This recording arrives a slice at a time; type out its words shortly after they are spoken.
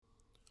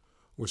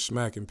We're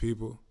smacking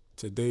people.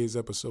 Today's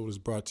episode is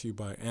brought to you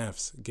by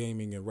Finesse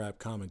Gaming and Rap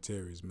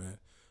Commentaries, man.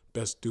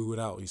 Best dude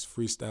out. He's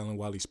freestyling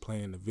while he's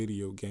playing the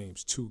video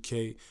games.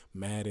 2K,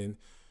 Madden,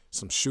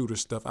 some shooter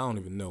stuff. I don't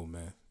even know,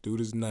 man.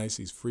 Dude is nice.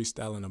 He's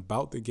freestyling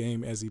about the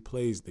game as he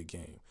plays the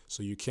game.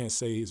 So you can't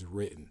say he's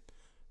written.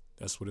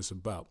 That's what it's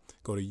about.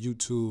 Go to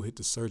YouTube, hit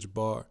the search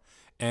bar.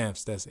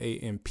 Amps, that's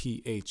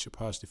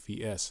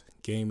AMPH''S,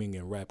 Gaming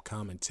and Rap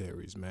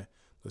Commentaries, man.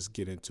 Let's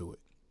get into it.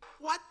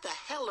 What the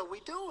hell are we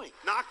doing?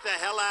 Knock the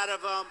hell out of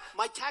him.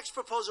 My tax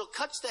proposal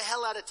cuts the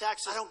hell out of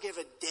taxes. I don't give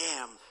a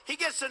damn. He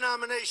gets the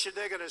nomination,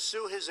 they're going to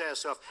sue his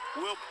ass off.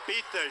 We'll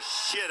beat the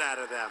shit out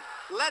of them.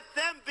 Let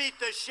them beat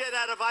the shit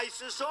out of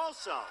ISIS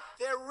also.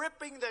 They're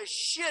ripping the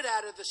shit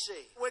out of the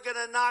sea. We're going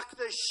to knock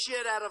the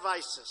shit out of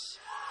ISIS.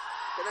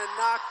 Gonna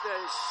knock the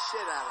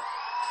shit out of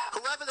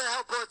it. Whoever the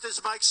hell bought this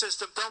mic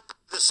system, don't be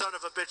the son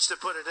of a bitch to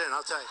put it in,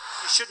 I'll tell you.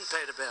 You shouldn't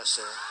pay the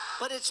bastard.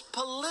 But it's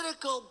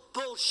political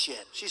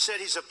bullshit. She said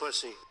he's a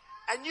pussy.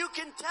 And you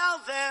can tell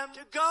them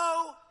to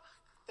go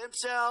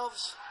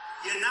themselves.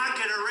 You're not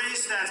gonna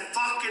raise that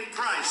fucking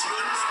price, you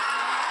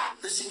understand?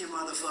 Listen, you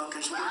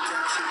motherfuckers, we can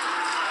tax you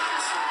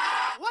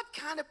 25%. What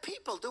kind of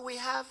people do we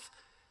have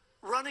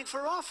running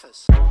for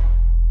office?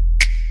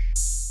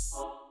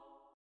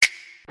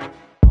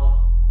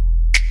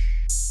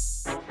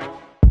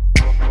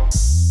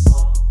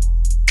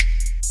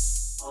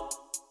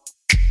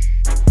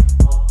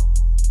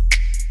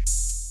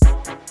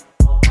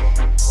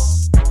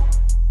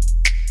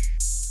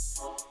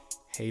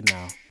 Hey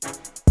now, I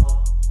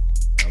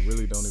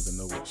really don't even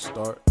know where to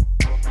start.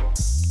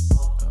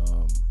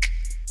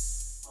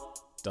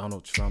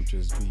 Donald Trump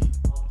just beat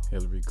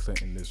Hillary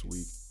Clinton this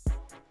week,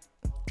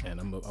 and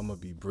I'm gonna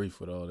be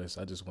brief with all this.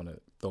 I just want to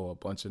throw a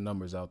bunch of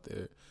numbers out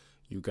there.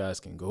 You guys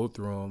can go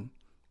through them,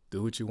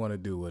 do what you want to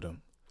do with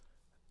them.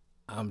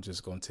 I'm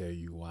just gonna tell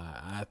you why.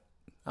 I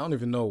don't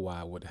even know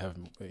why I would have,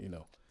 I'm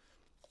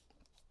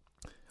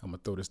gonna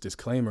throw this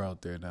disclaimer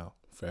out there now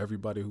for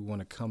everybody who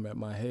want to come at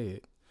my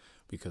head.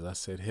 Because I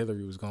said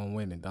Hillary was going to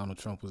win and Donald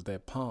Trump was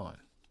that pawn.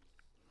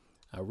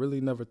 I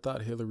really never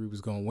thought Hillary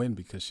was going to win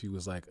because she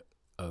was like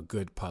a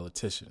good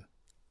politician.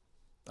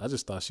 I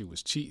just thought she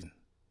was cheating.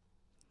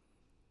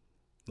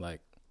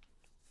 Like,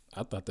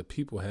 I thought the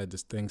people had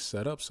this thing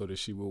set up so that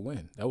she would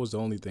win. That was the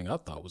only thing I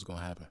thought was going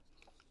to happen.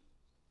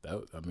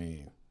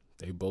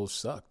 They both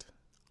sucked.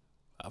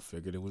 I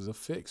figured it was a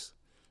fix.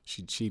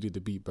 She cheated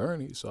to beat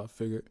Bernie, so I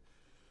figured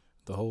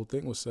the whole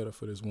thing was set up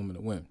for this woman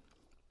to win.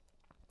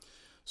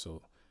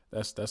 So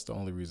That's the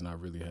only reason I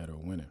really had her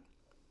winning.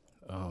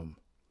 I'm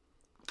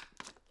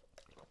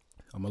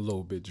a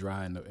little bit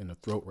dry in the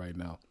throat right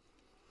now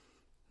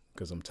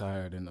because I'm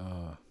tired, and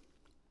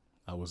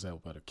I was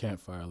out by the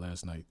campfire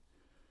last night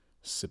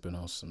sipping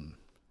on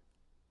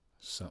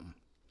something.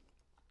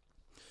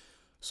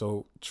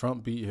 So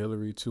Trump beat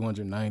Hillary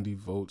 290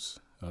 votes,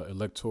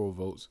 electoral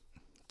votes,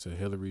 to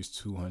Hillary's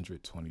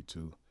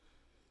 222.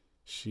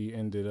 She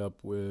ended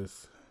up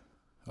with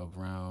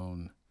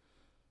around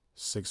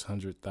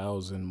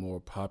 600,000 more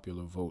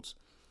popular votes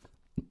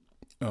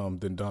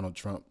than Donald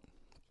Trump.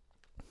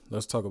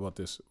 Let's talk about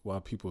this. Why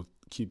people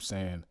keep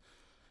saying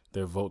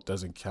their vote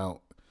doesn't count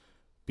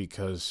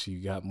because she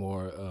got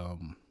more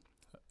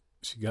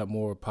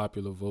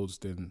popular votes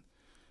than.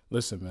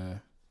 Listen,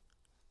 man.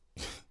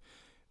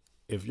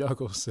 If y'all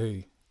gonna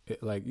say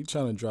like you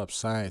trying to drop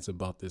science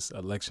about this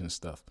election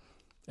stuff,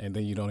 and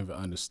then you don't even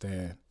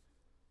understand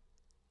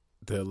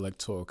the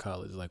electoral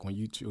college, like when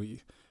you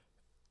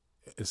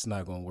it's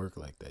not going to work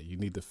like that. You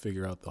need to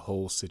figure out the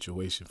whole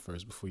situation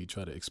first before you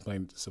try to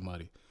explain it to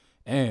somebody.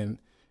 And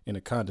in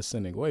a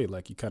condescending way,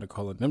 like you kind of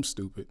calling them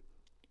stupid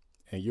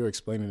and you're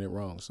explaining it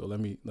wrong. So let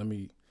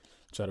me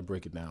try to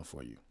break it down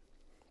for you.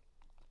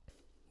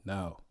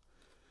 Now,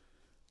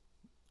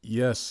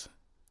 yes,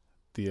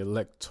 the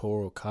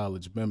electoral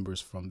college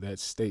members from that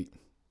state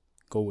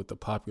go with the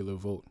popular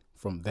vote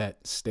from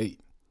that state.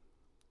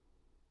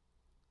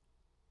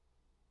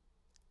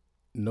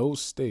 No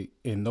state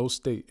in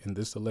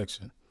this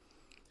election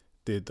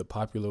did the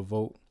person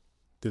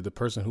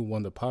who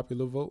won the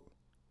popular vote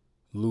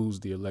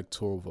lose the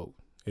electoral vote.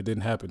 It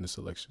didn't happen this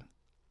election,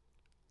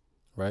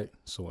 right?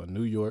 So in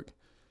New York,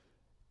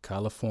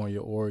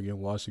 California, Oregon,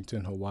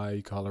 Washington,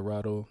 Hawaii,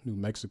 Colorado, New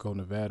Mexico,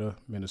 Nevada,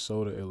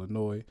 Minnesota,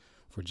 Illinois,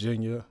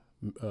 Virginia,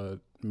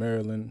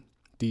 Maryland,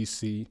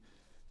 D.C.,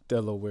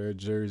 Delaware,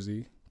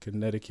 Jersey,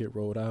 Connecticut,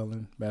 Rhode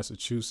Island,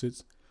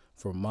 Massachusetts,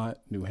 Vermont,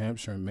 New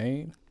Hampshire, and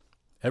Maine.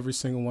 Every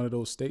single one of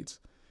those states,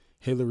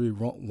 Hillary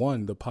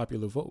won the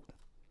popular vote.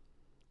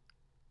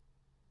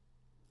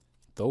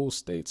 Those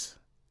states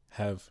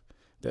have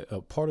that.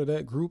 A part of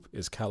that group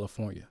is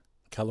California.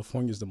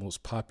 California is the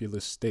most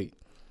populous state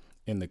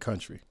in the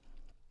country.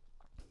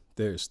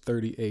 There's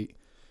 39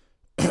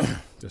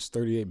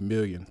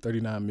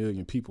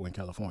 million people in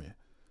California.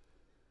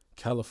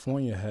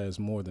 California has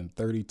more than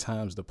 30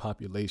 times the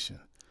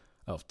population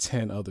of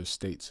 10 other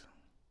states.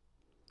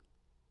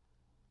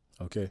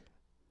 Okay?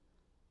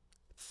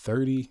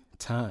 30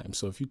 times.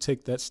 So if you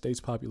take that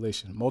state's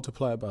population,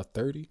 multiply it by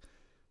 30,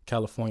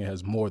 California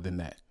has more than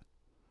that.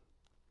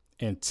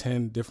 in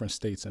 10 different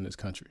states in this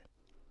country.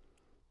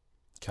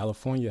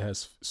 California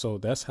has, so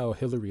that's how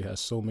Hillary has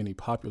so many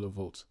popular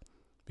votes,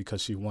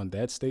 because she won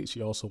that state.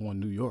 She also won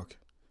New York.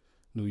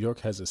 New York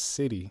has a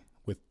city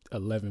with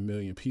 11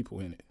 million people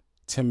in it,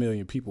 10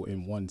 million people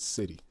in one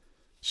city.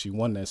 She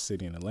won that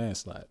city in a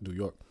landslide, New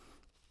York.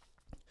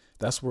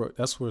 That's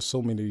where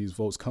so many of these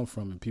votes come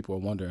from, and people are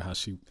wondering how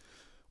she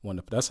won.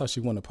 That's how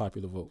she won the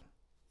popular vote.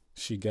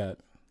 She got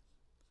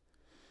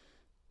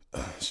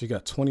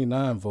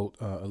 29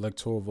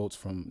 electoral votes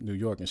from New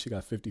York, and she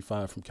got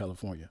 55 from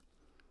California.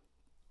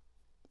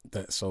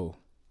 So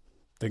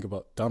think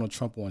about, Donald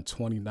Trump won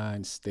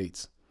 29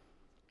 states.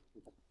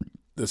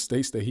 The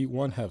states that he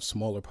won have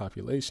smaller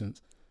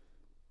populations,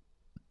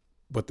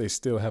 but they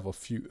still have a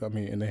few. I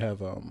mean, and they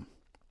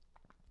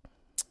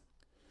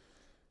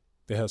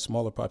have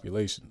smaller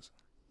populations,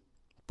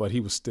 but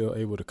he was still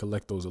able to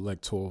collect those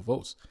electoral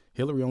votes.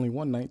 Hillary only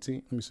won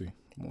 19. Let me see.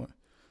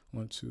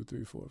 1, 2,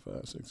 3, 4,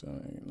 5, 6,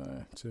 7, 8,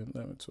 9, 10,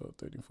 11, 12,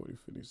 13, 14,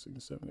 15, 16,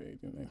 17,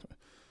 18, 19.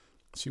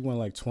 She won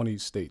like 20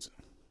 states.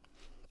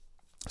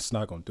 It's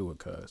not gonna do it,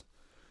 cuz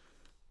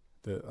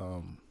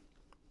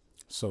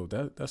so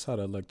that's how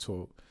the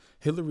electoral.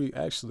 Hillary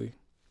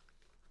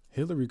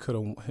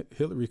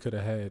could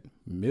have had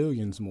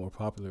millions more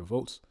popular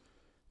votes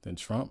than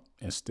Trump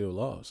and still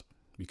lost,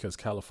 because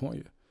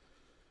California,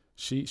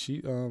 she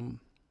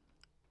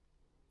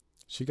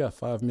got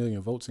 5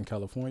 million votes in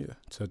California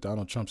to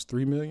Donald Trump's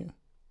 3 million.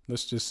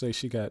 Let's just say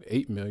she got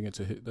 8 million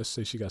to his, let's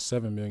say she got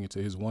 7 million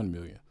to his 1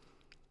 million.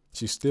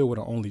 She still would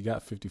have only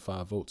got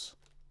 55 votes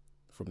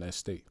from that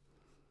state.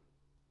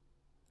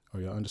 Oh,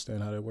 y'all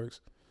understand how that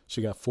works?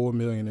 She got 4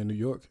 million in New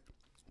York.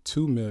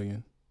 2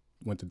 million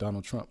went to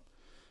Donald Trump.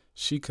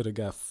 She could have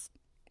got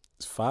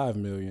 5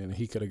 million and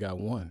he could have got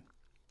 1,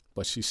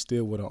 but she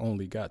still would have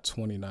only got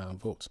 29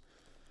 votes.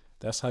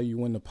 That's how you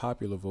win the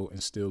popular vote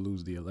and still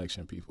lose the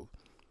election, people.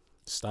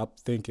 Stop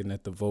thinking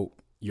that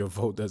your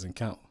vote doesn't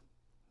count.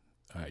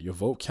 All right, your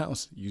vote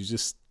counts.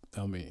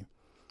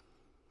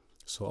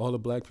 So all the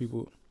black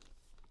people,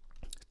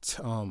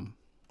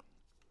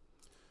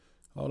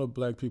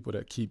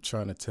 that keep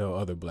trying to tell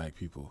other black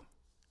people,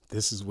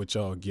 this is what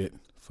y'all get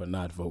for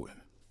not voting.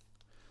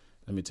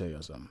 Let me tell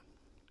y'all something.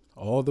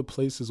 All the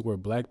places where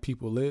black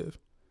people live,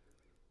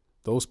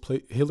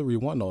 Hillary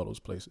won all those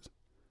places.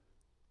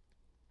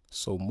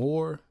 So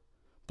more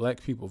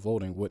black people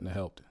voting wouldn't have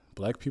helped.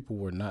 Black people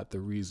were not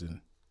the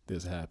reason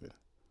this happened.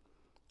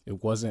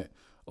 It wasn't,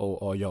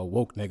 oh y'all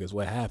woke niggas,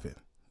 what happened?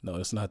 No,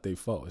 it's not their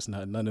fault. It's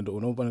not none of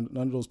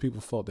those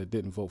people's fault that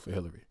didn't vote for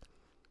Hillary.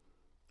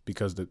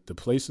 Because the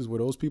places where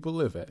those people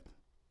live at,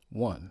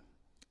 1,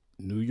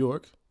 New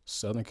York,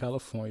 Southern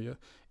California,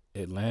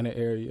 Atlanta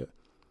area,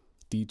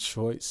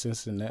 Detroit,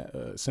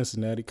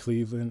 Cincinnati,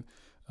 Cleveland,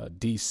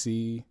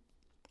 D.C.,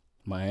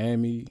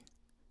 Miami,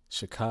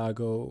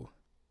 Chicago,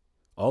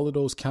 all of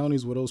those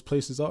counties where those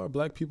places are,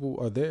 black people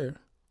are there.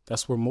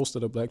 That's where most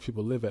of the black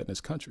people live at in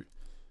this country.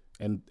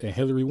 And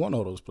Hillary won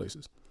all those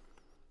places.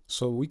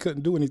 So we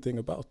couldn't do anything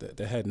about that.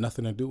 That had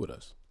nothing to do with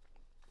us.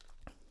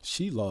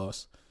 She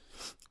lost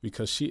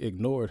because she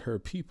ignored her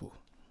people.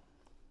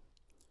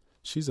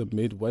 She's a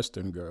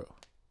Midwestern girl.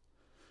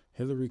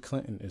 Hillary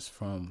Clinton is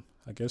from,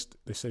 I guess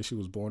they say she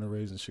was born and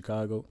raised in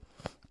Chicago,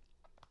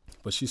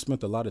 but she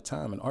spent a lot of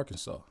time in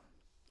Arkansas.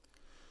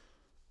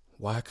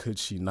 Why could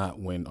she not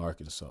win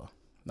Arkansas?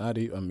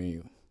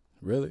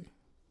 Really?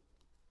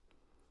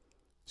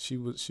 She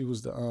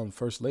was the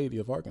first lady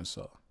of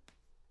Arkansas.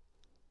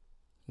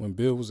 When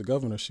Bill was the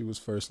governor, she was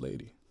first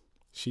lady.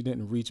 She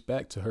didn't reach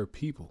back to her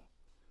people.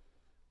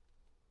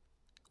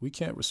 We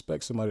can't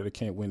respect somebody that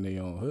can't win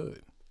their own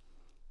hood.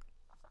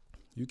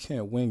 You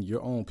can't win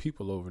your own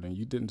people over, then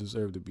you didn't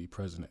deserve to be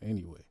president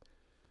anyway.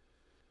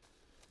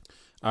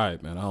 All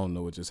right, man, I don't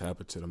know what just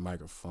happened to the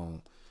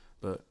microphone,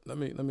 but let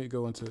me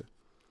go into,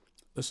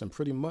 listen,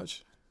 pretty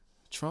much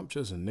Trump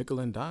just nickel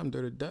and dimed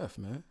her to death,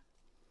 man.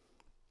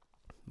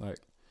 Like,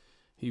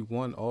 he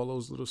won all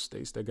those little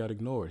states that got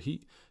ignored.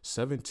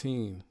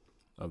 17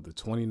 of the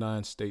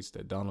 29 states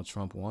that Donald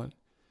Trump won,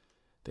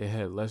 they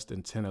had less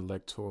than 10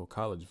 electoral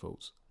college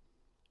votes.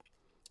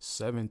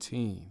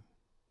 17.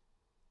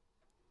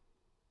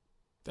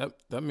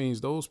 That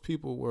means those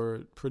people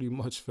were pretty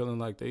much feeling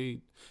like they,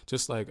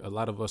 just like a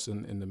lot of us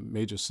in the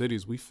major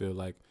cities, we feel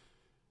like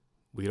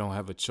we don't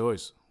have a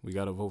choice. We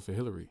got to vote for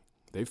Hillary.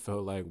 They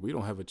felt like we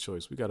don't have a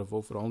choice. We got to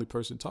vote for the only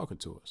person talking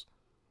to us,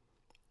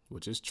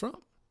 which is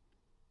Trump.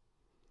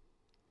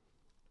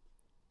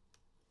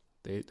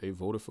 They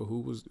voted for who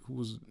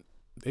was.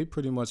 They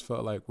pretty much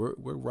felt like we're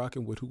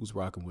rocking with who was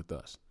rocking with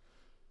us.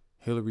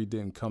 Hillary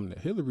didn't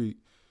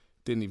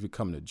even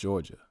come to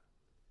Georgia.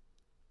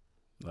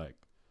 Like,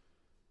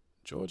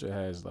 Georgia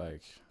has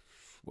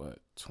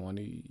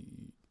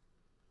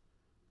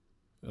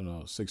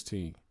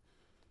 16.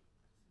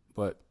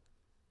 But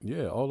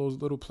yeah, all those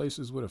little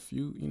places with a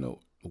few,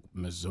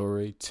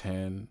 Missouri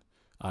 10,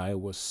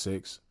 Iowa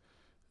 6,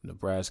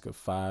 Nebraska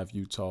 5,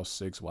 Utah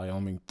 6,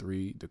 Wyoming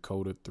 3,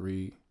 Dakota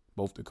 3,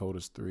 both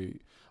Dakotas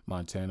 3,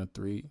 Montana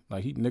 3.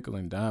 Like, he nickel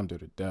and dimed her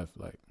to death.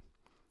 Like,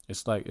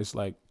 It's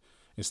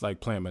like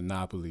playing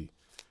Monopoly,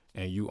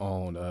 and you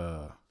own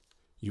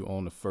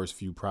the first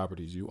few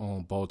properties. You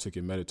own Baltic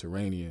and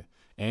Mediterranean,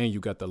 and you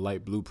got the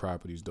light blue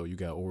properties though. You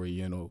got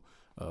Oriental,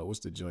 what's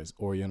the joints?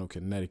 Oriental,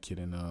 Connecticut,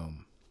 and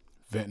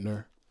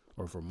Ventnor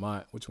or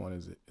Vermont. Which one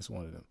is it? It's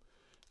one of them.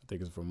 I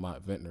think it's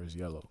Vermont. Ventnor is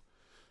yellow.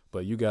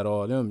 But you got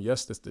all of them.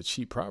 Yes, that's the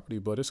cheap property,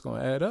 but it's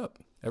gonna add up.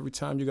 Every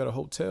time you got a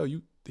hotel,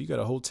 you got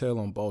a hotel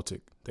on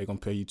Baltic, they gonna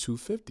pay you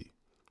 $250.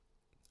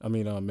 I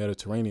mean,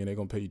 Mediterranean, they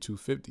gonna pay you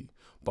 $250.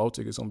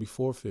 Baltic is gonna be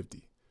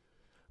 $450.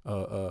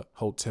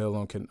 Hotel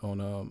on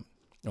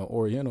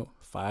Oriental,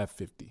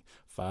 $550.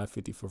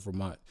 $550 for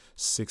Vermont,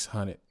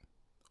 $600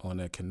 on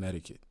that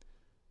Connecticut.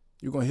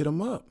 You're gonna hit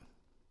them up,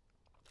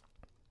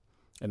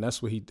 and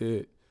that's what he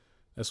did.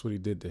 That's what he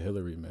did to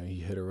Hillary, man.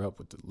 He hit her up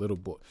with the little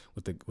boy,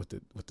 with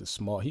the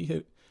small.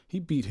 He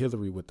beat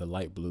Hillary with the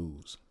light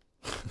blues.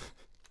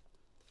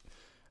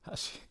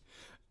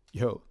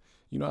 You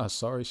know how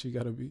sorry she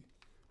gotta be?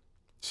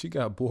 She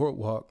got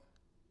Boardwalk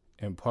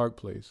and Park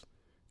Place,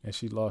 and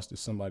she lost to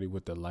somebody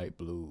with the light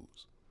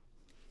blues.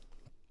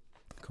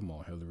 Come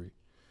on, Hillary.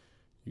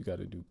 You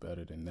gotta do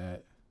better than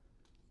that.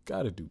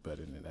 Gotta do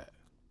better than that.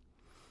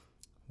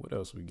 What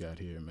else we got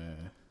here,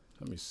 man?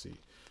 Let me see.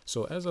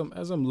 So as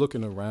I'm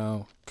looking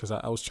around, because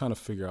I was trying to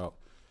figure out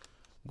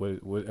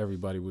what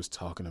everybody was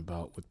talking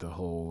about with the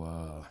whole.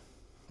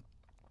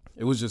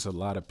 It was just a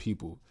lot of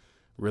people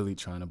really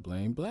trying to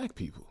blame black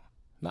people.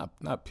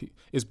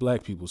 It's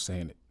black people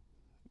saying it.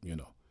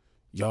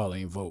 Y'all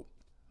ain't vote.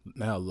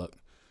 Now look.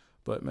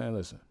 But man,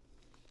 listen.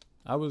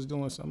 I'm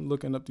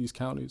looking up these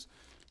counties.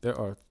 There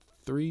are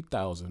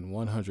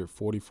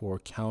 3,144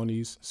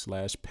 counties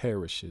 /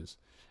 parishes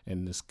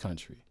in this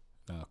country.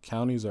 Now,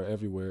 counties are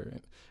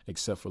everywhere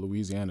except for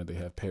Louisiana. They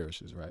have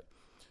parishes, right?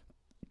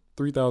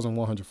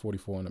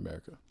 3,144 in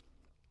America.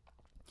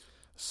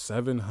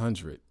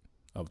 700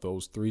 of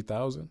those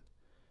 3,000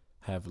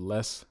 have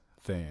less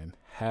than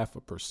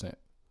 0.5%.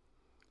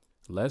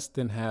 Less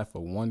than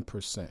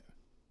 1%.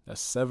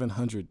 That's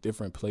 700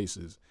 different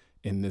places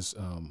in this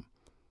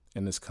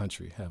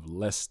country have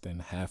less than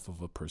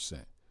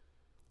 0.5%.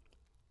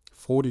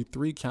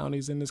 43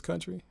 counties in this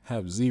country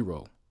have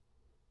 0.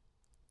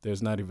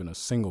 There's not even a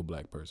single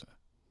black person.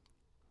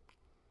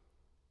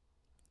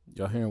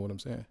 Y'all hearing what I'm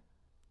saying?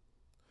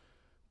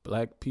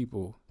 Black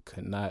people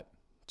cannot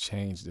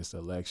change this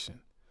election.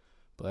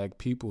 Black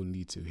people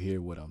need to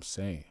hear what I'm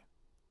saying.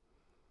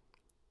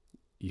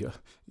 Yeah,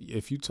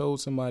 if you told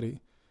somebody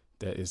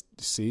that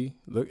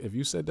if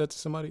you said that to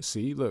somebody,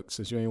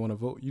 since you ain't want to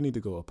vote, you need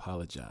to go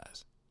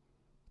apologize.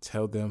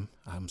 Tell them,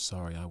 I'm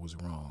sorry, I was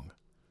wrong.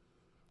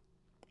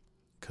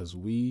 Because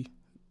we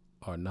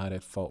are not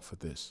at fault for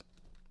this.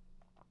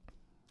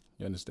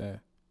 You understand?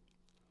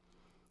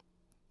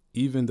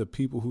 Even the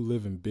people who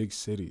live in big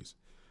cities,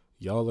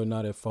 y'all are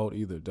not at fault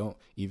either.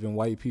 Even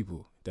white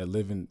people that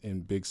live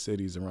in big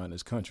cities around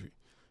this country,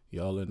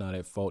 y'all are not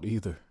at fault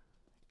either.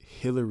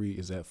 Hillary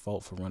is at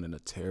fault for running a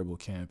terrible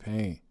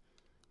campaign.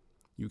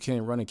 You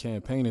can't run a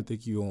campaign and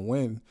think you're going to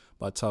win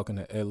by talking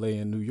to LA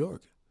and New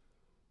York.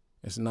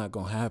 It's not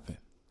going to happen.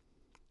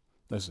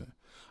 Listen,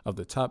 of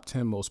the top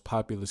 10 most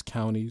populous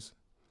counties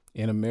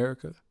in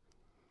America,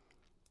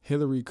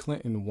 Hillary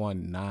Clinton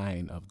won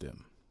 9 of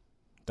them.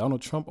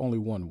 Donald Trump only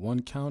won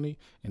 1 county,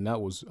 and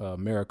that was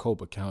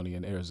Maricopa County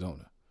in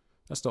Arizona.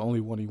 That's the only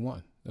one he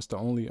won. That's the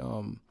only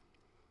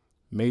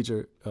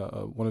major,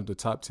 one of the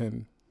top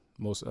 10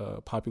 most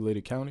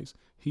populated counties.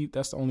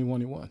 That's the only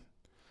one he won.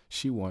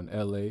 She won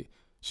L.A.,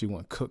 she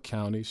won Cook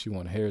County, she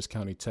won Harris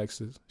County,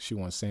 Texas, she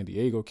won San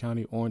Diego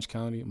County, Orange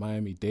County,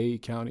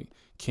 Miami-Dade County,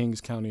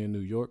 Kings County in New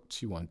York,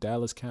 she won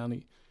Dallas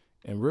County,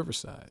 and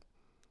Riverside.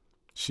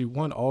 She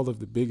won all of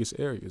the biggest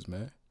areas,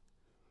 man.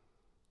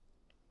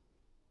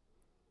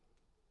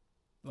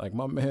 Like,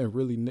 my man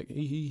really,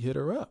 he hit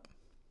her up.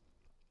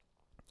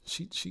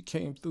 She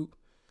came through.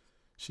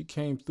 She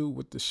came through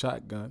with the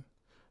shotgun.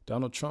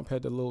 Donald Trump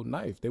had the little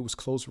knife. They was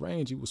close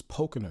range. He was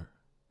poking her.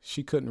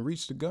 She couldn't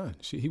reach the gun.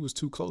 He was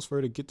too close for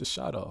her to get the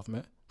shot off,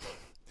 man.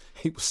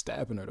 He was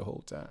stabbing her the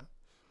whole time.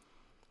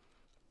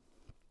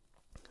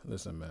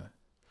 Listen, man.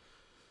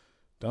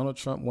 Donald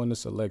Trump won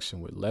this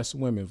election with less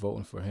women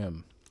voting for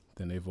him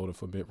than they voted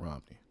for Mitt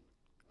Romney.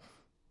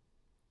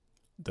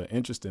 The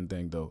interesting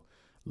thing, though,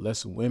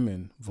 less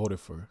women voted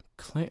for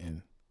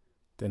Clinton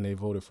than they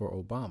voted for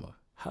Obama.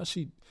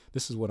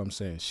 This is what I'm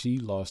saying. She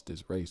lost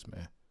this race,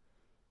 man.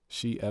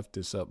 She effed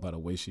this up by the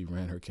way she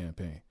ran her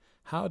campaign.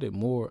 How did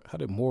more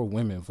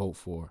women vote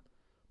for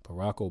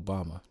Barack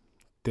Obama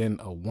than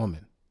a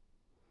woman?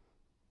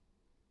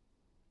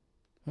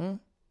 It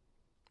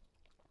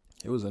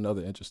was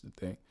another interesting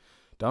thing.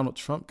 Donald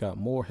Trump got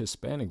more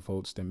Hispanic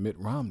votes than Mitt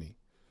Romney.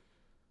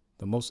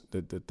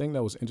 The thing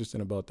that was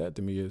interesting about that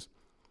to me is,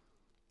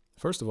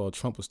 first of all,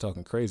 Trump was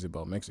talking crazy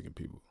about Mexican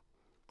people.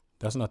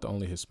 That's not the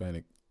only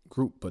Hispanic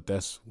group, but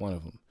that's one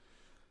of them.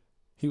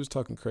 He was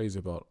talking crazy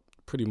about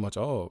pretty much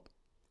all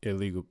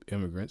illegal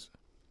immigrants.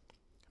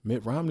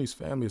 Mitt Romney's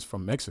family is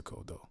from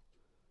Mexico, though.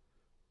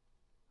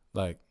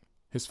 Like,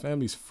 his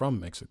family's from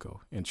Mexico,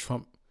 and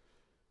Trump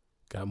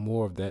got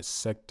more of that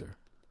sector,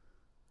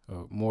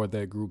 more of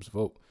that group's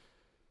vote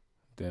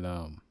than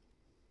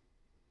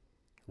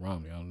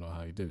Romney. I don't know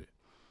how he did it.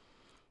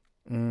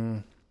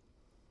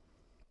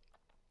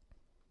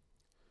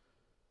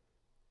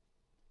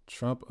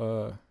 Trump,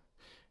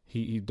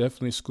 he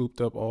definitely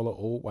scooped up all the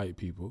old white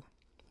people,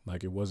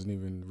 like it wasn't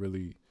even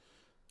really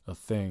a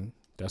thing.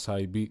 That's how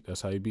he beat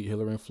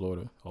Hillary in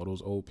Florida. All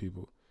those old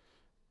people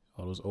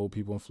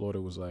in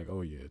Florida was like,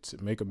 oh yeah, it's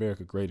make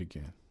America great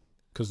again,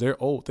 because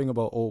they're old. Think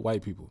about old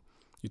white people.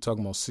 You're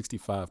talking about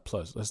 65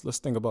 plus. Let's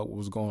think about what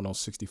was going on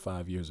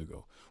 65 years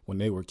ago when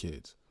they were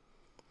kids.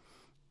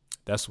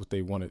 That's what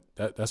they wanted.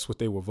 That's what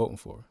they were voting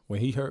for.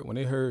 When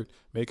they heard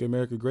 "Make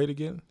America Great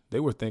Again," they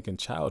were thinking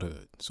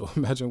childhood. So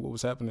imagine what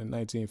was happening in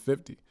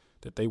 1950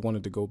 that they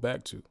wanted to go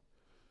back to,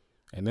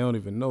 and they don't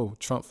even know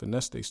Trump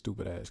finessed they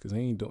stupid ass because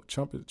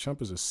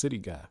Trump is a city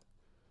guy.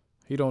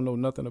 He don't know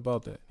nothing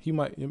about that. He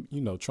might,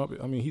 Trump.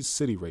 I mean, he's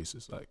city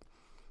racist, like,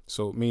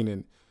 so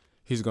meaning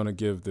he's gonna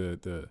give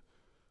the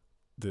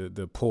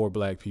poor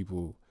black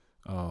people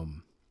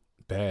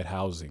bad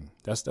housing.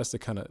 That's the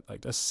kind of,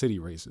 like, that's city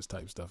racist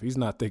type stuff. He's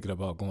not thinking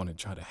about going and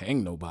trying to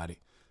hang nobody.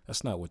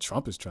 That's not what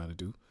Trump is trying to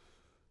do.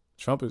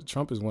 Trump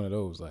is one of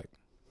those, like,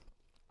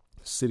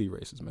 city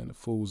racist, man. The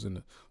fools in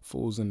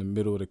the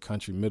middle of the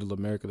country, middle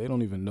America, they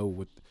don't even know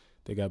what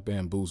they got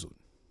bamboozled.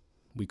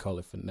 We call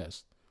it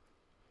finesse.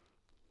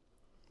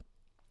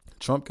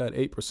 Trump got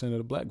 8% of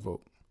the black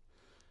vote.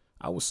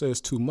 I would say it's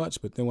too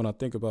much, but then when I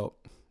think about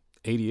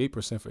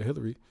 88% for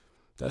Hillary,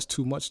 that's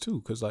too much too,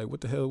 because, like,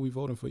 what the hell are we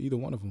voting for either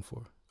one of them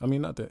for? I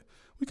mean, not that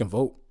we can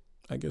vote.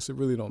 I guess it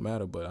really don't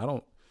matter, but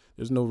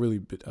there's no really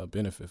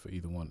benefit for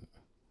either one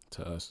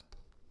to us.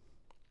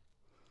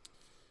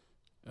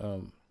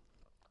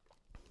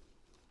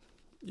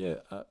 Yeah,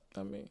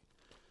 I mean,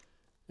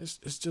 it's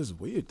just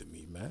weird to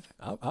me, man.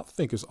 I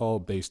think it's all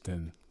based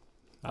on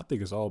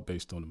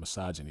the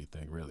misogyny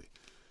thing, really.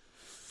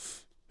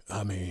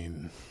 I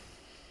mean,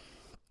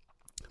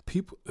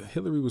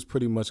 Hillary was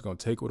pretty much going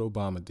to take what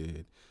Obama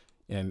did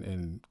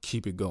and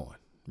keep it going,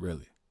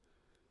 really.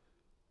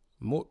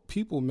 More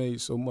people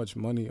made so much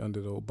money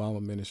under the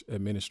Obama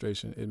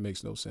administration, it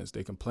makes no sense.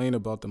 They complain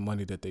about the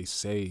money that they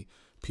say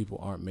people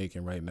aren't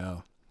making right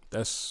now.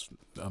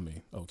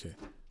 Okay.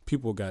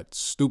 People got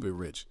stupid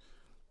rich.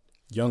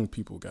 Young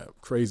people got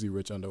crazy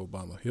rich under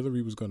Obama.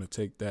 Hillary was going to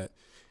take that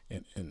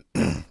and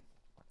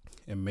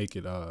and make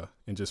it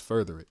and just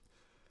further it.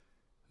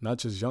 Not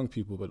just young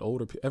people, but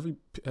older people.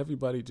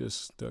 Everybody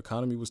just, the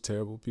economy was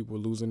terrible. People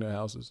were losing their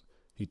houses.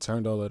 He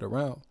turned all that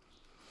around.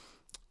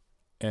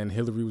 And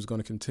Hillary was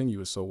going to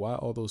continue it. So why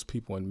all those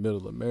people in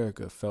middle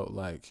America felt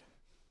like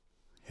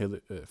they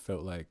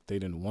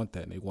didn't want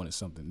that and they wanted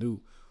something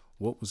new?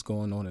 What was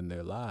going on in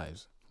their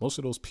lives? Most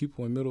of those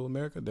people in middle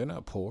America, they're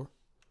not poor.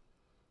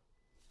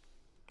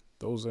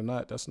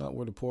 That's not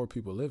where the poor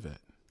people live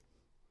at.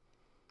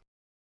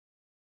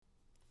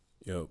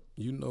 Yo,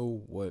 you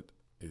know what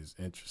is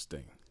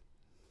interesting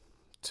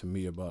to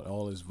me about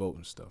all this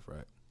voting stuff,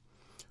 right?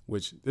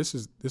 Which this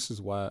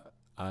is why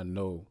I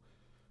know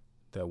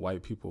that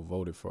white people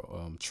voted for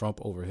Trump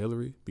over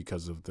Hillary,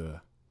 because of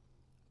the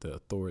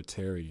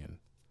authoritarian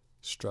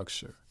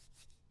structure.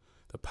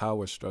 The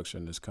power structure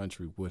in this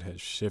country would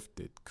have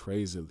shifted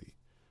crazily,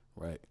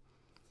 right?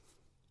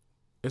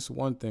 It's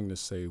one thing to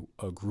say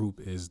a group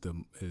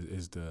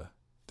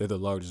they're the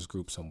largest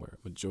group somewhere,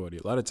 majority.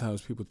 A lot of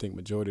times people think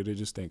majority, they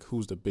just think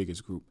who's the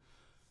biggest group.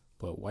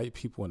 But white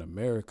people in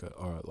America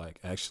are, like,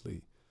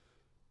 actually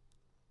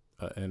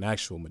an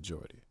actual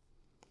majority.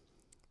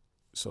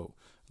 So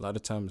a lot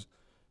of times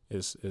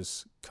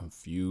it's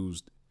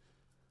confused,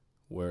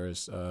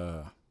 whereas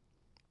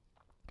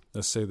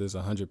let's say there's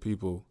 100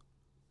 people,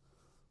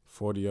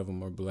 40 of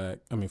them are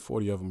black.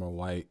 40 of them are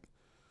white,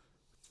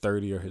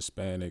 30 are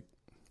Hispanic,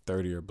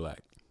 30 are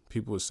black.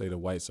 People would say the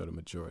whites are the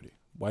majority.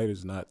 White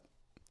is not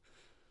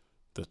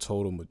the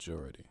total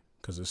majority,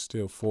 because it's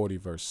still 40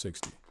 versus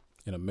 60.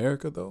 In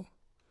America, though,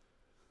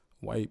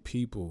 white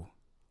people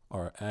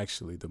are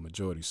actually the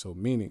majority. So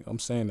meaning, I'm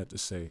saying that to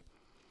say,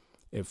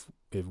 if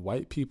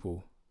white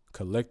people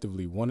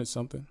collectively wanted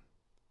something,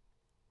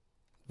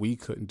 we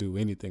couldn't do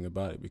anything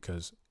about it,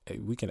 because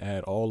we can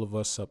add all of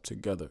us up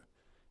together.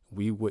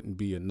 We wouldn't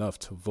be enough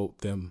to vote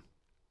them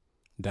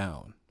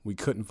down. We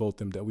couldn't vote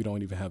them down. We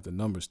don't even have the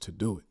numbers to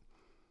do it.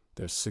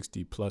 There's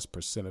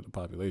 60+% of the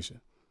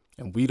population,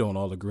 and we don't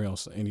all agree on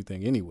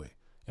anything anyway.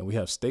 And we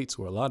have states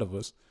where not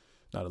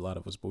a lot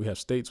of us, but we have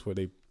states where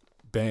they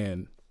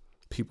ban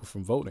people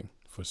from voting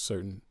for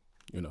certain,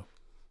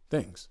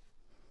 things.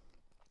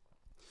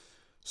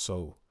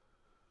 So,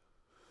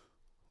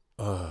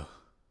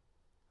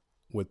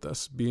 with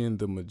us being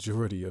the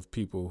majority of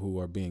people who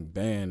are being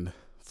banned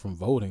from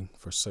voting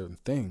for certain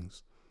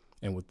things,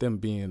 and with them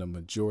being a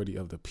majority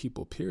of the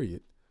people,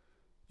 period,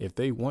 if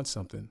they want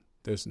something,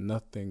 there's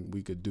nothing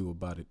we could do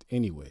about it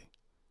anyway,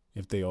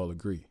 if they all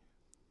agree.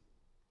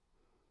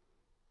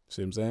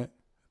 See what I'm saying?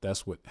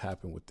 That's what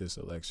happened with this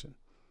election.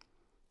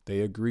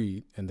 They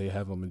agreed, and they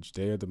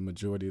are the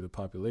majority of the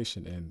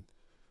population, and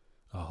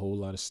a whole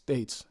lot of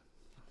states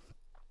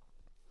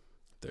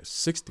They're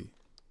 60%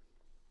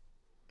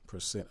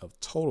 of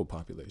total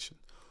population.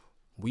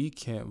 We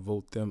can't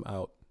vote them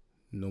out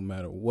no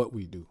matter what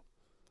we do,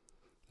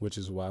 which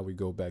is why we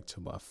go back to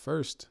my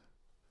first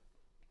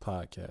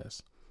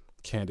podcast,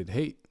 Candid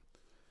Hate,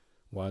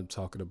 while I'm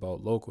talking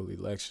about local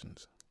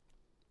elections.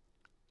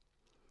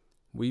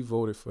 We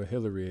voted for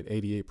Hillary at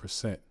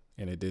 88%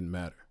 and it didn't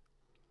matter.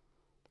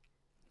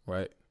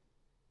 Right?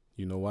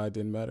 You know why it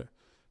didn't matter?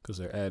 Because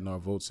they're adding our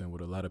votes in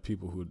with a lot of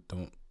people who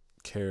don't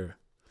care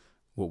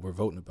what we're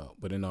voting about.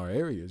 But in our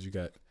areas, you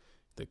got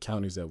the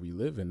counties that we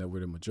live in that we're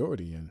the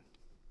majority in.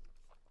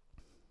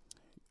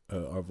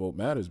 Our vote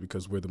matters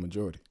because we're the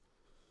majority.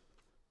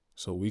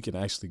 So we can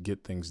actually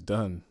get things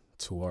done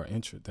to our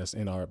interest. That's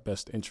in our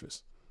best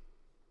interest.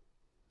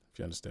 If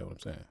you understand what I'm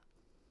saying.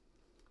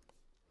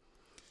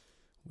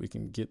 We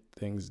can get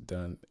things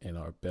done in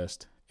our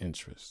best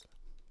interest.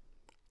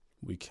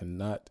 We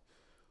cannot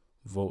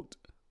vote.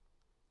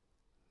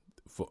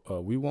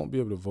 We won't be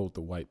able to vote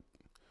the white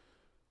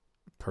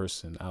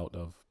person out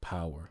of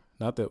power.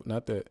 Not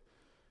that.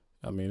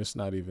 I mean, it's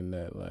not even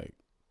that like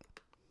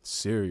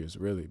serious,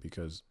 really,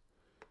 because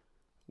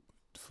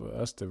for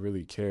us to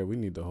really care, we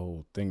need the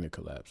whole thing to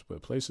collapse.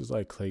 But places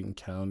like Clayton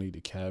County,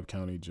 DeKalb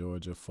County,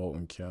 Georgia,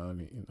 Fulton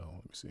County, let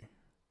me see.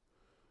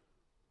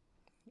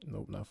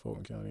 Nope, not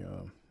Fulton County.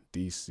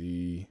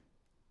 D.C.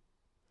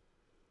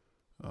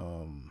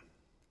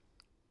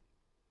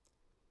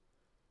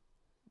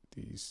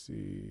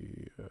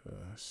 D.C.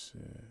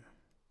 Shit.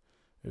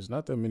 There's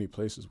not that many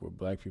places where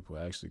black people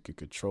actually could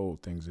control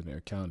things in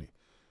their county,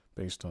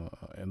 based on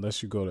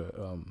unless you go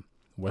to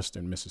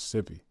Western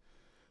Mississippi.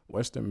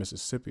 Western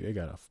Mississippi, they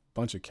got a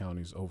bunch of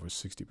counties over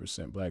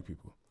 60% black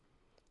people.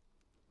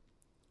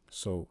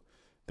 So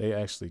they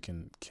actually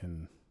can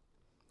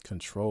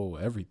control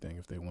everything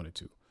if they wanted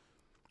to.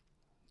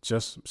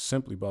 Just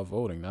simply by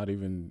voting, not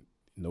even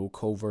no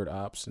covert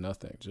ops,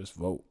 nothing. Just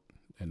vote,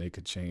 and they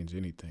could change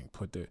anything.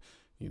 Put their,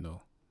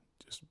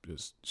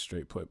 just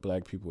straight put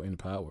black people in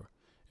power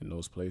in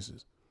those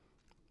places,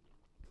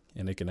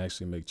 and they can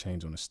actually make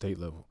change on a state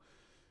level,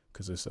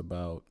 because it's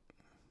about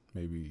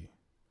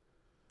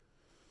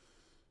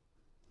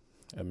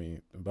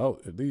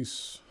about at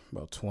least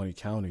about 20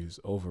 counties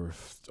over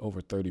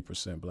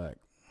 30% black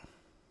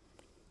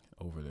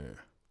over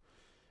there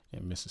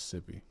in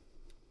Mississippi.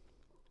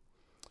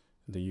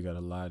 Then you got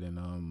a lot in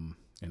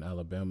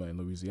Alabama and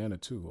Louisiana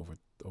too,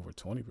 over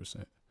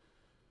 20%.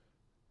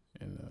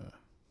 And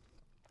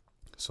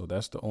so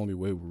that's the only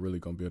way we're really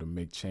gonna be able to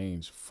make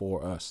change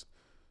for us.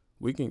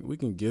 We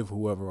can give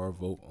whoever our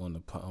vote on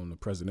the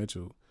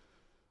presidential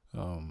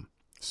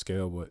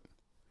scale, but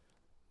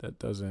that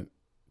doesn't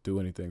do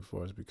anything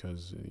for us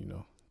because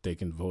they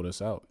can vote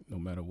us out no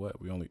matter what.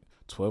 We only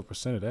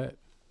 12% of that.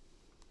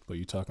 But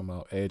you're talking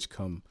about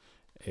Edgecombe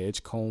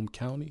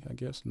County, I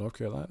guess, North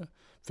Carolina,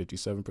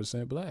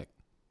 57% black.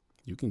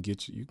 You can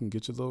get your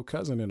little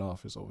cousin in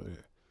office over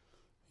there,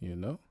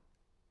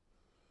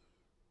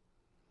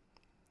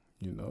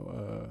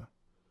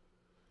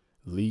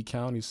 Lee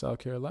County, South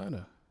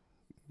Carolina,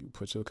 you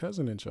put your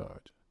cousin in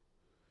charge.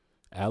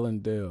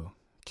 Allendale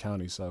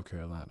County, South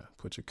Carolina,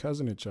 put your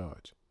cousin in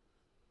charge.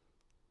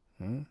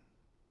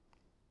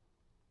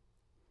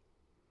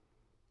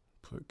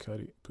 Put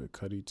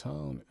Cuddy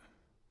Tone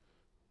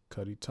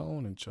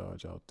in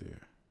charge out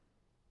there.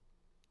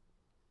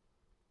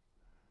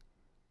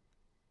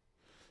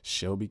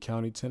 Shelby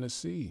County,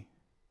 Tennessee.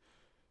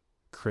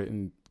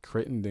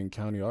 Crittenden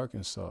County,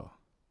 Arkansas.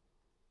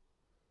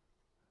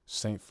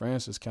 St.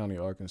 Francis County,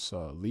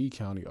 Arkansas. Lee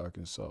County,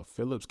 Arkansas.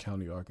 Phillips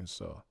County,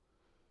 Arkansas.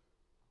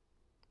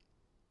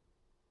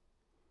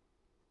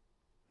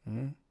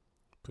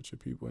 Put your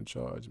people in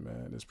charge,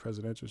 man. This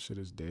presidential shit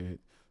is dead.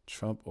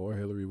 Trump or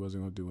Hillary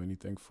wasn't going to do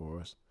anything for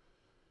us.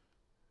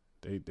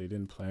 They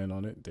didn't plan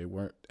on it. They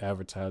weren't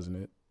advertising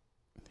it.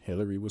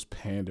 Hillary was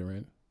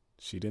pandering.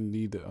 She didn't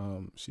need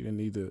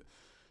to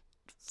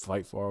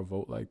fight for our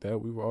vote like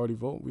that. We were already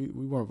voting.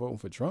 We weren't voting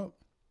for Trump.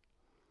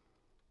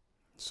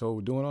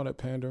 So doing all that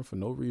pandering for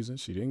no reason.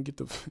 She didn't get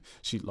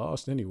she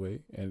lost anyway,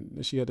 and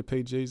then she had to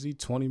pay Jay-Z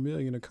 $20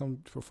 million to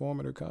come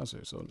perform at her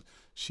concert. So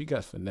she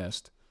got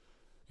finessed,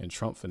 and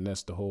Trump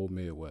finessed the whole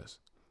Midwest.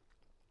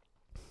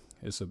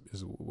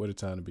 What a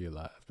time to be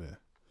alive, man.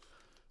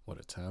 What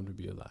a time to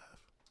be alive.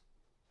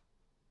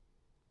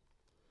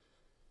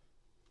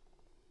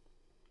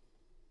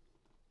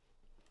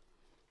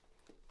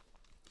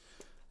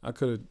 I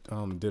could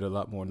have did a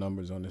lot more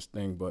numbers on this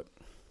thing, but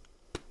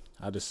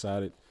I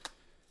decided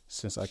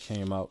since I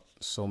came out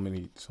so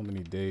many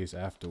days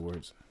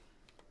afterwards,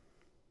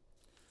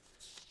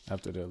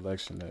 after the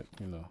election, that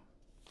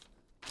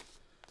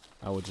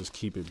I would just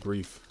keep it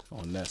brief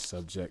on that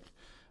subject.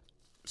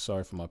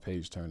 Sorry for my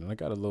page turning. I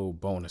got a little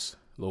bonus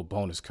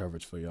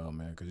coverage for y'all,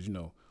 man, because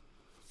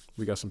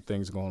we got some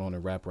things going on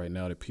in rap right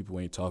now that people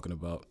ain't talking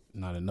about,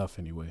 not enough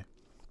anyway.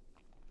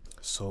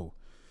 So,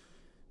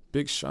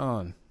 Big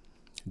Sean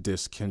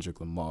dissed Kendrick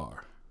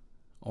Lamar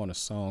on a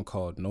song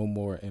called No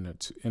More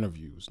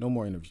Interviews. No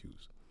More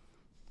Interviews.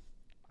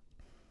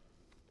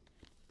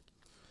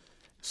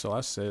 So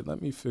I said,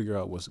 let me figure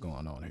out what's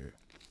going on here,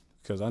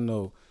 because I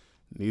know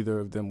neither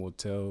of them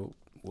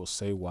will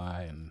say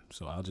why, and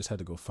so I'll just have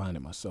to go find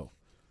it myself.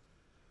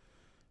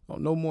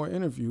 On No More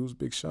Interviews,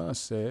 Big Sean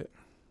said,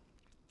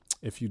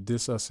 if you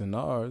diss us in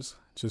ours,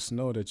 just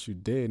know that you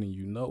dead and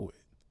you know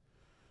it.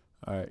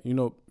 All right, you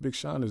know, Big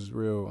Sean is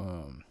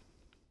real.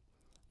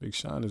 Big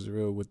Sean is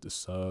real with the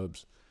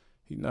subs.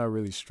 He's not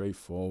really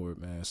straightforward,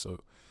 man. So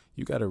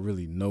you got to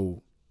really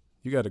know.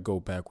 You got to go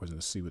backwards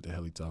and see what the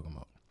hell he talking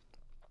about.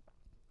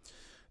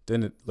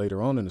 Then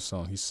later on in the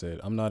song, he said,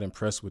 I'm not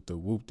impressed with the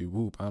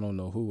whoop-de-whoop. I don't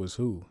know who is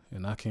who,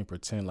 and I can't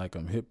pretend like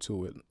I'm hip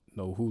to it,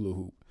 no hula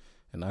hoop.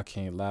 And I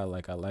can't lie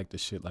like I like the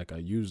shit like I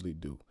usually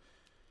do.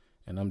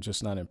 And I'm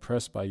just not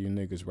impressed by you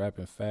niggas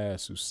rapping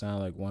fast who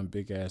sound like one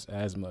big-ass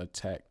asthma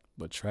attack,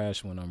 but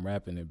trash when I'm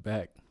rapping it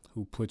back.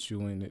 Who put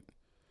you in it?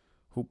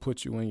 Who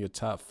put you in your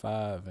top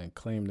 5 and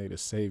claim they the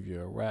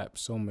savior of rap?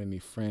 So many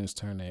friends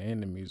turn their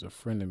enemies or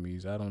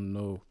frenemies. I don't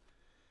know.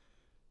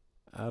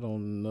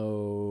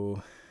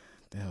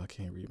 Damn, I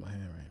can't read my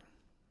handwriting.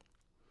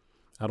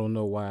 I don't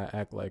know why I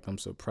act like I'm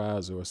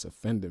surprised or it's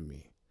offending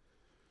me.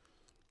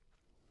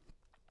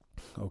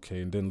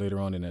 Okay, and then later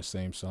on in that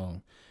same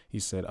song, he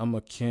said, I'm a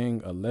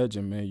king, a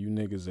legend, man. You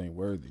niggas ain't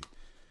worthy.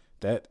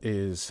 That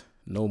is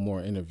No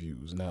More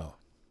Interviews. Now,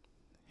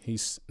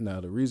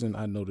 the reason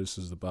I know this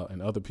is about, and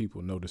other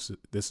people know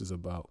this is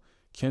about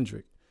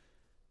Kendrick,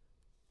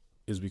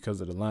 is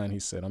because of the line he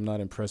said, I'm not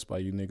impressed by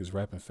you niggas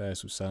rapping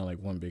fast who sound like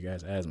one big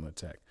ass asthma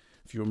attack.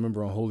 If you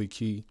remember on Holy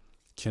Key,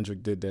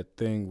 Kendrick did that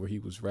thing where he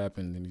was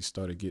rapping and he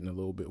started getting a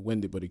little bit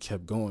winded, but he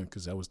kept going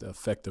because that was the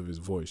effect of his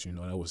voice. You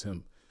know, that was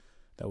him.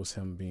 That was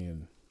him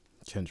being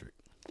Kendrick.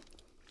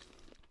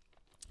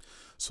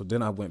 So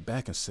then I went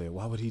back and said,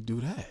 why would he do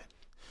that?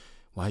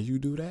 Why you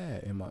do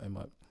that?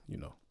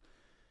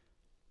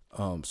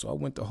 So I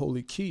went to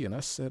Holy Key and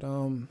I said,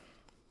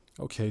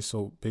 okay,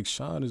 so Big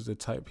Sean is the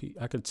type,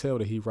 I could tell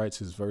that he writes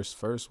his verse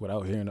first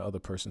without hearing the other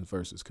person's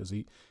verses, because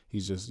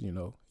he's just,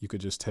 you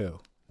could just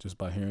tell just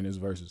by hearing his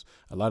verses.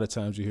 A lot of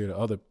times you hear the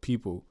other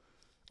people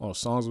on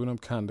songs with him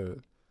kind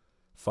of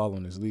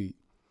following his lead.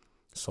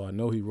 So I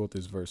know he wrote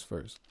this verse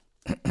first.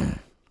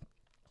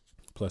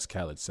 Plus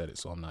Khaled said it,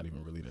 so I'm not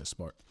even really that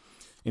smart.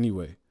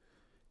 Anyway,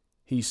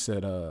 he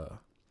said,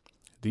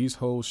 these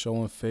hoes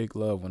showing fake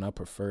love when I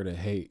prefer to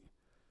hate.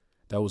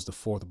 That was the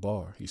 4th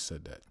bar. He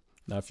said that.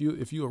 Now, if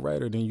you a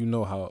writer, then you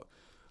know how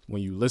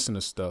when you listen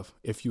to stuff,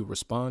 if you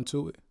respond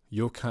to it,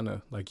 you'll kind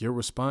of, like, your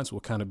response will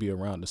kind of be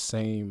around the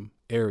same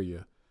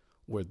area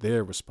where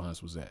their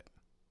response was at.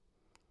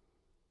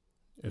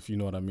 If you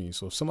know what I mean.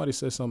 So if somebody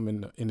says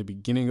something in the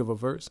beginning of a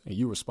verse and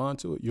you respond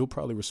to it, you'll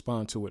probably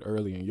respond to it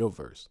early in your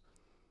verse.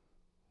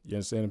 You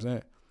understand what I'm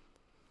saying?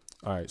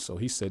 All right, so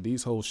he said,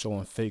 these hoes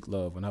showing fake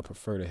love when I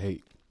prefer to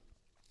hate.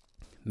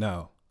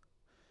 Now,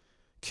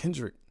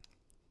 Kendrick,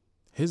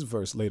 his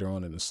verse later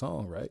on in the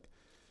song, right?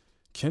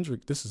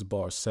 Kendrick, this is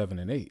bars 7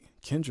 and 8.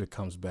 Kendrick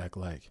comes back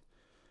like,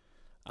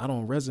 I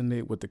don't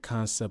resonate with the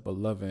concept of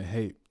love and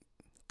hate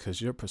because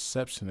your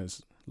perception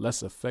is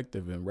less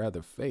effective and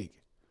rather fake.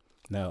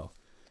 Now,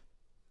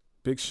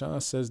 Big Sean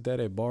says that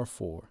at bar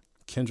 4.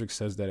 Kendrick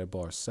says that at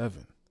bar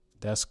 7.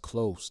 That's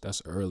close.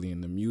 That's early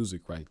in the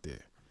music right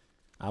there.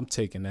 I'm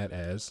taking that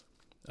as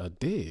a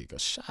dig, a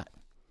shot.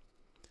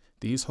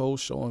 These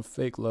hoes showing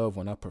fake love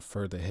when I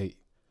prefer to hate.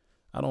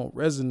 I don't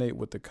resonate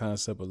with the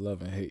concept of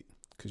love and hate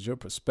because your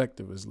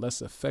perspective is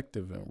less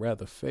effective and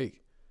rather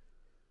fake.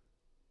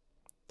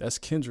 That's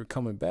Kendrick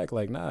coming back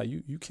like, nah,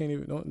 you can't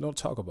even, don't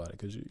talk about it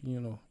because,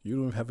 you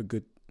don't have a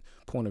good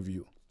point of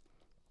view.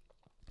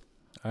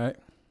 All right.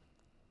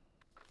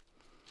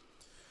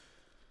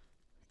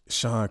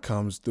 Sean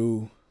comes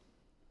through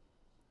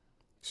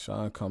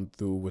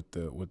with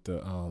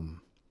the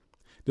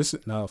this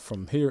is now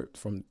from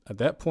at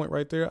that point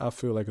right there, I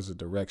feel like it's a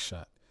direct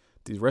shot.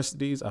 The rest of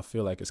these, I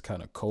feel like it's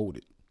kind of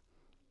coded.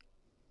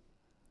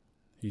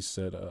 He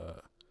said,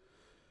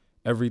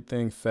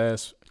 everything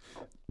fast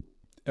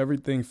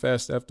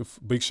after,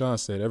 Big Sean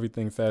said,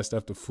 everything fast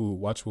after food,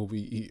 watch what we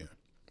eating.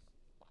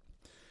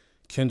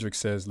 Kendrick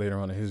says later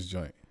on in his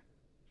joint,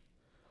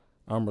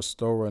 I'm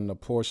restoring the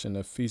portion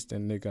of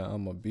feasting, nigga,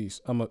 I'm a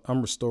beast.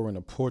 I'm restoring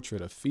a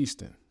portrait of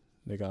feasting,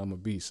 nigga, I'm a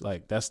beast.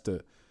 Like, that's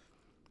the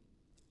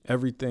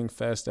everything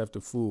fast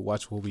after food,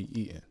 watch what we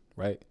eating,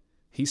 right?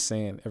 He's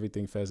saying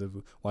everything fast after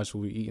food, watch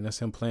what we eating. That's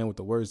him playing with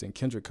the words. Then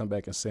Kendrick come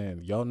back and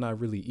saying, y'all not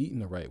really eating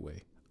the right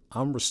way.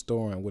 I'm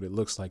restoring what it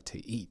looks like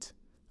to eat.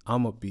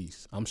 I'm a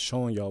beast. I'm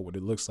showing y'all what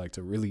it looks like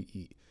to really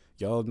eat.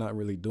 Y'all not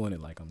really doing it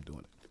like I'm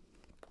doing it.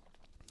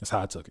 That's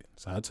how I took it.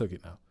 That's how I took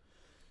it now.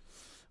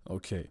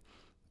 Okay.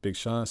 Big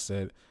Sean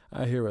said,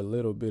 I hear a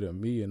little bit of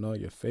me and all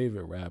your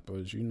favorite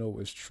rappers. You know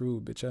it's true,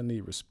 bitch. I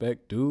need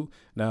respect, dude.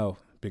 Now,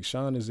 Big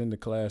Sean is in the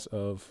class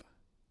of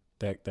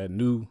that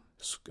new,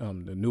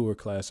 the newer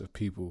class of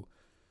people,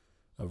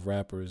 of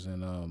rappers,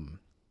 and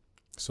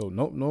so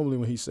normally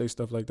when he says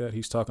stuff like that,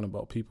 he's talking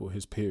about people,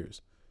 his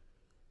peers.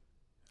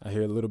 I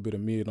hear a little bit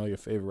of me and all your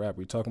favorite rappers.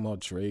 We're talking about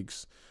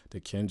Drakes,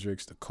 the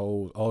Kendricks, the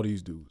Coles, all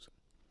these dudes.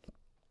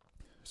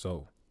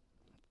 So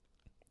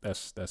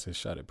That's his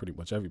shot at pretty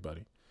much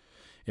everybody.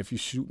 If you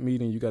shoot me,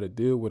 then you got to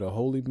deal with a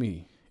holy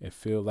me and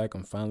feel like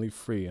I'm finally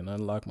free and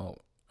unlock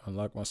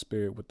my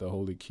spirit with the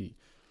holy key.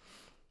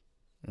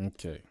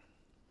 Okay.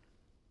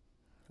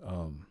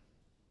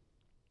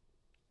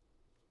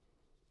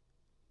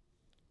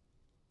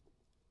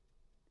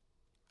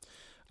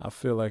 I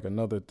feel like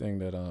another thing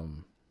that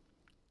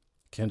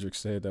Kendrick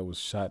said that was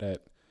shot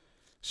at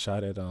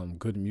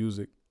Good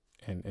Music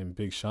and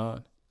Big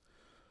Sean.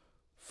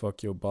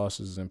 Fuck your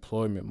boss's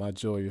employment. My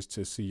joy is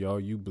to see all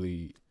you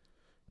bleed.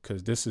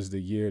 Cause this is the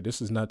year.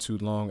 This is not too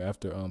long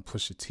after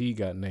Pusha T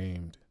got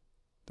named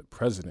the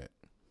president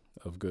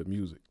of Good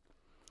Music.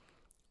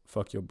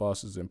 Fuck your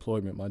boss's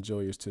employment. My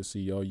joy is to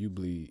see all you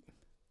bleed.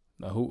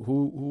 Now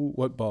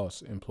what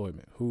boss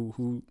employment?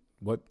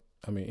 What?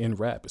 I mean, in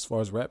rap, as far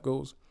as rap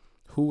goes,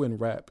 who in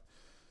rap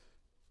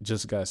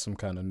just got some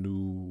kind of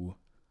new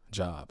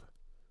job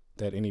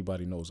that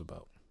anybody knows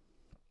about?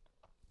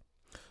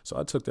 So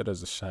I took that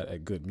as a shot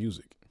at Good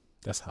Music.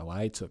 That's how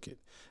I took it.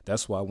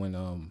 That's why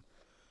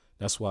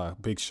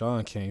Big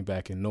Sean came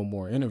back in No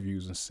More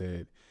Interviews and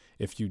said,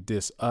 if you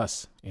diss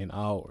us in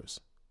ours,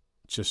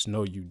 just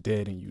know you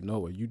dead and you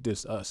know it. You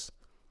diss us.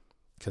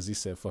 Because he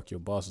said, fuck your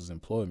boss's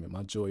employment.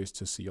 My joy is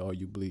to see all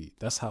you bleed.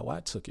 That's how I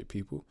took it,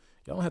 people.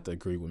 Y'all don't have to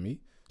agree with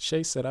me.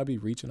 Shay said I be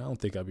reaching. I don't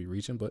think I be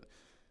reaching, but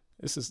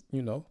this is,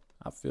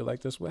 I feel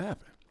like that's what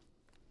happened.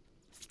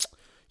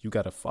 You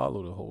got to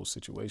follow the whole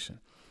situation.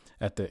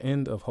 At the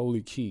end of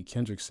Holy Key,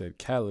 Kendrick said,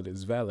 Khaled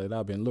is valid.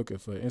 I've been looking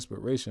for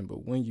inspiration,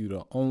 but when you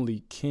the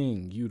only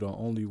king, you the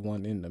only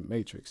one in the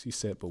matrix. He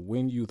said, but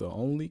when you the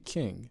only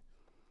king,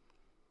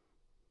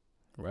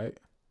 right?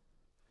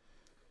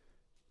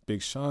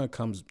 Big Sean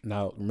comes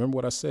now. Remember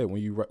what I said,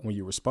 when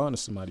you respond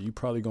to somebody, you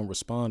probably gonna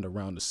respond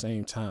around the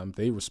same time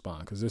they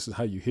respond, because this is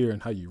how you hear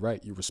and how you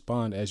write. You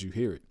respond as you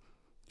hear it.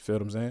 You feel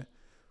what I'm saying?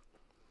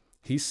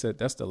 He said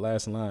that's the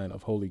last line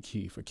of Holy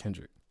Key for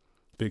Kendrick.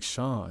 Big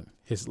Sean,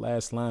 his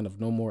last line of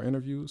No More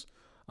Interviews,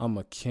 I'm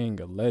a king,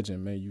 a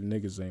legend, man. You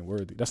niggas ain't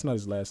worthy. That's not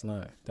his last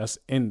line. That's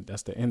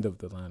the end of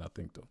the line, I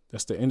think, though.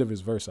 That's the end of his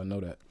verse. I know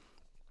that.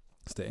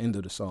 It's the end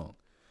of the song.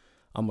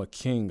 I'm a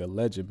king, a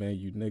legend, man.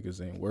 You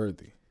niggas ain't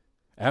worthy.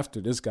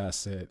 After this guy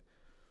said,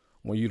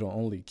 when you the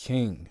only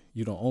king,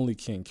 you the only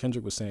king.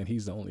 Kendrick was saying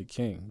he's the only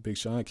king. Big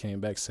Sean came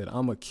back, said,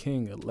 I'm a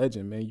king, a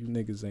legend, man. You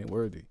niggas ain't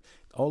worthy.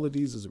 All of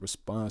these is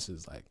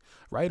responses. Like,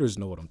 writers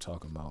know what I'm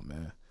talking about,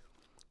 man.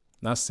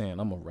 Not saying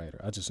I'm a writer.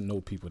 I just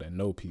know people that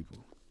know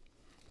people.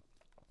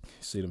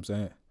 See what I'm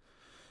saying?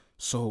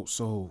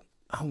 So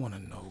I want to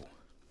know,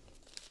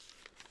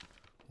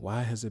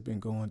 why has it been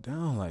going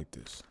down like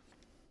this?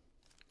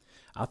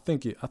 I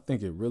think it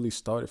really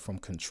started from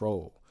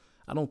control.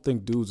 I don't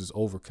think dudes is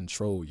over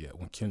control yet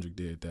when Kendrick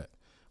did that.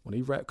 When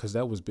he rapped, because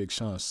that was Big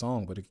Sean's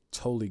song, but it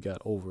totally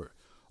got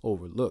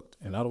overlooked.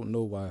 And I don't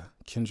know why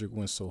Kendrick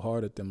went so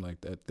hard at them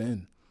like that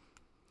then.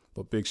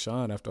 But Big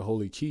Sean, after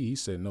Holy Key, he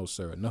said, no,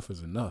 sir, enough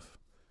is enough.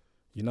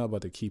 You're not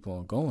about to keep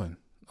on going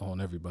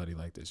on everybody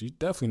like this. You're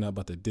definitely not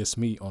about to diss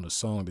me on a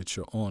song that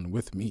you're on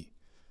with me.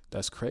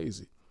 That's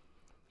crazy.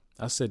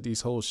 I said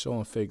these hoes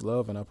showing fake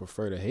love and I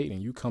prefer to hate.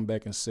 And you come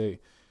back and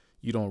say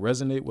you don't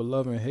resonate with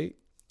love and hate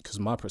because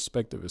my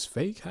perspective is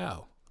fake?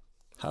 How?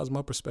 How's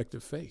my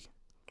perspective fake?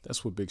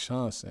 That's what Big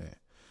Sean's saying.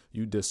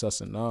 You diss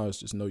us and ours,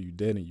 just know you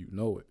dead and you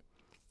know it.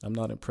 I'm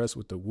not impressed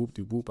with the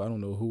whoop-de-whoop. I don't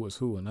know who is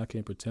who, and I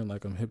can't pretend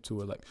like I'm hip to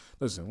it. Like,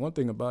 listen, one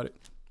thing about it,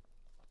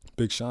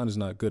 Big Sean is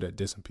not good at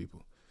dissing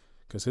people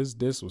because his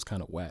diss was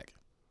kind of whack.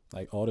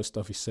 Like, all the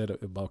stuff he said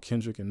about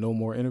Kendrick in No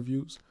More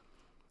Interviews,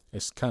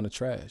 it's kind of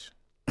trash.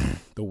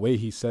 The way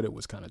he said it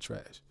was kind of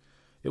trash.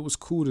 It was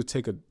cool to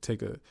take a.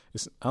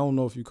 I don't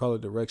know if you call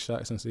it direct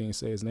shot since he didn't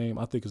say his name.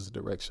 I think it's a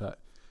direct shot.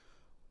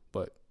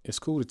 But it's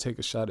cool to take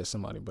a shot at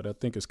somebody, but I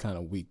think it's kind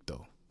of weak,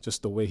 though.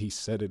 Just the way he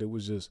said it, it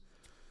was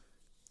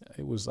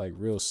like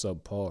real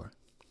subpar.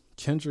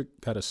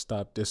 Kendrick got to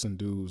stop dissing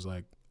dudes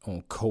like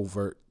on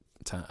covert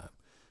time.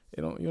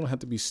 You don't have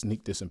to be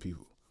sneak dissing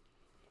people.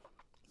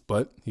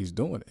 But he's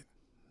doing it.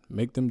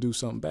 Make them do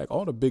something back.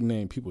 All the big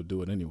name people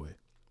do it anyway.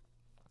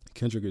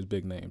 Kendrick is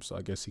big name, so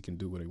I guess he can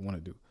do what he want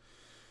to do.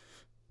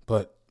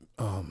 But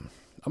I'm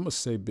going to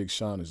say Big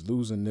Sean is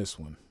losing this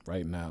one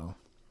right now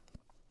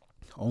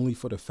only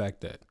for the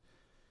fact that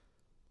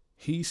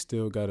he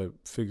still got to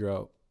figure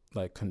out,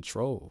 like,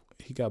 control.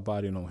 He got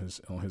bodied on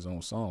his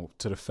own song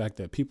to the fact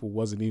that people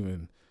wasn't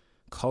even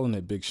calling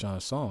it Big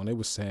Sean's song. They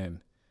was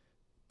saying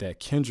that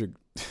Kendrick,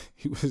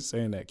 he was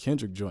saying that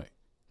Kendrick joint,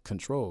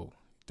 Control.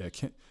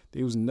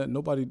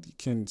 Nobody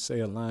can say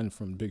a line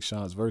from Big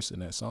Sean's verse in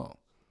that song.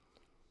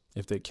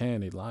 If they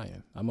can, they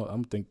lying.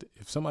 I'm think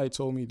if somebody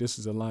told me this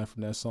is a line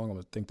from that song, I'm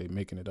gonna think they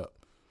making it up.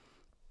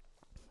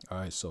 All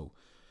right, so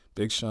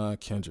Big Sean,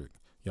 Kendrick,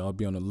 y'all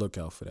be on the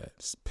lookout for that.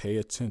 Just pay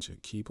attention.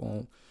 Keep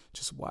on.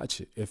 Just watch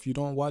it. If you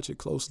don't watch it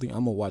closely,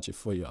 I'm gonna watch it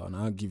for y'all, and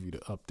I'll give you the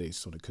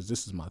updates on it because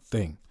this is my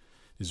thing.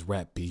 This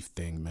rap beef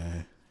thing,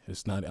 man.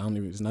 It's not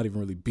even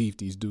really beef.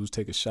 These dudes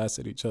taking shots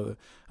at each other.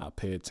 I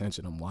pay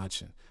attention. I'm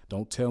watching.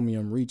 Don't tell me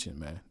I'm reaching,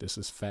 man. This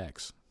is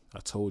facts. I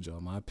told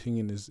y'all. My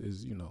opinion is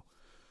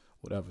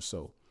whatever.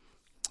 So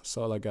that's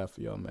all I got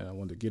for y'all, man. I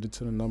wanted to get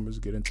into the numbers,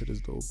 get into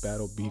this little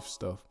battle beef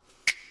stuff.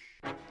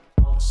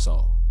 That's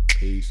all.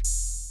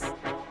 Peace.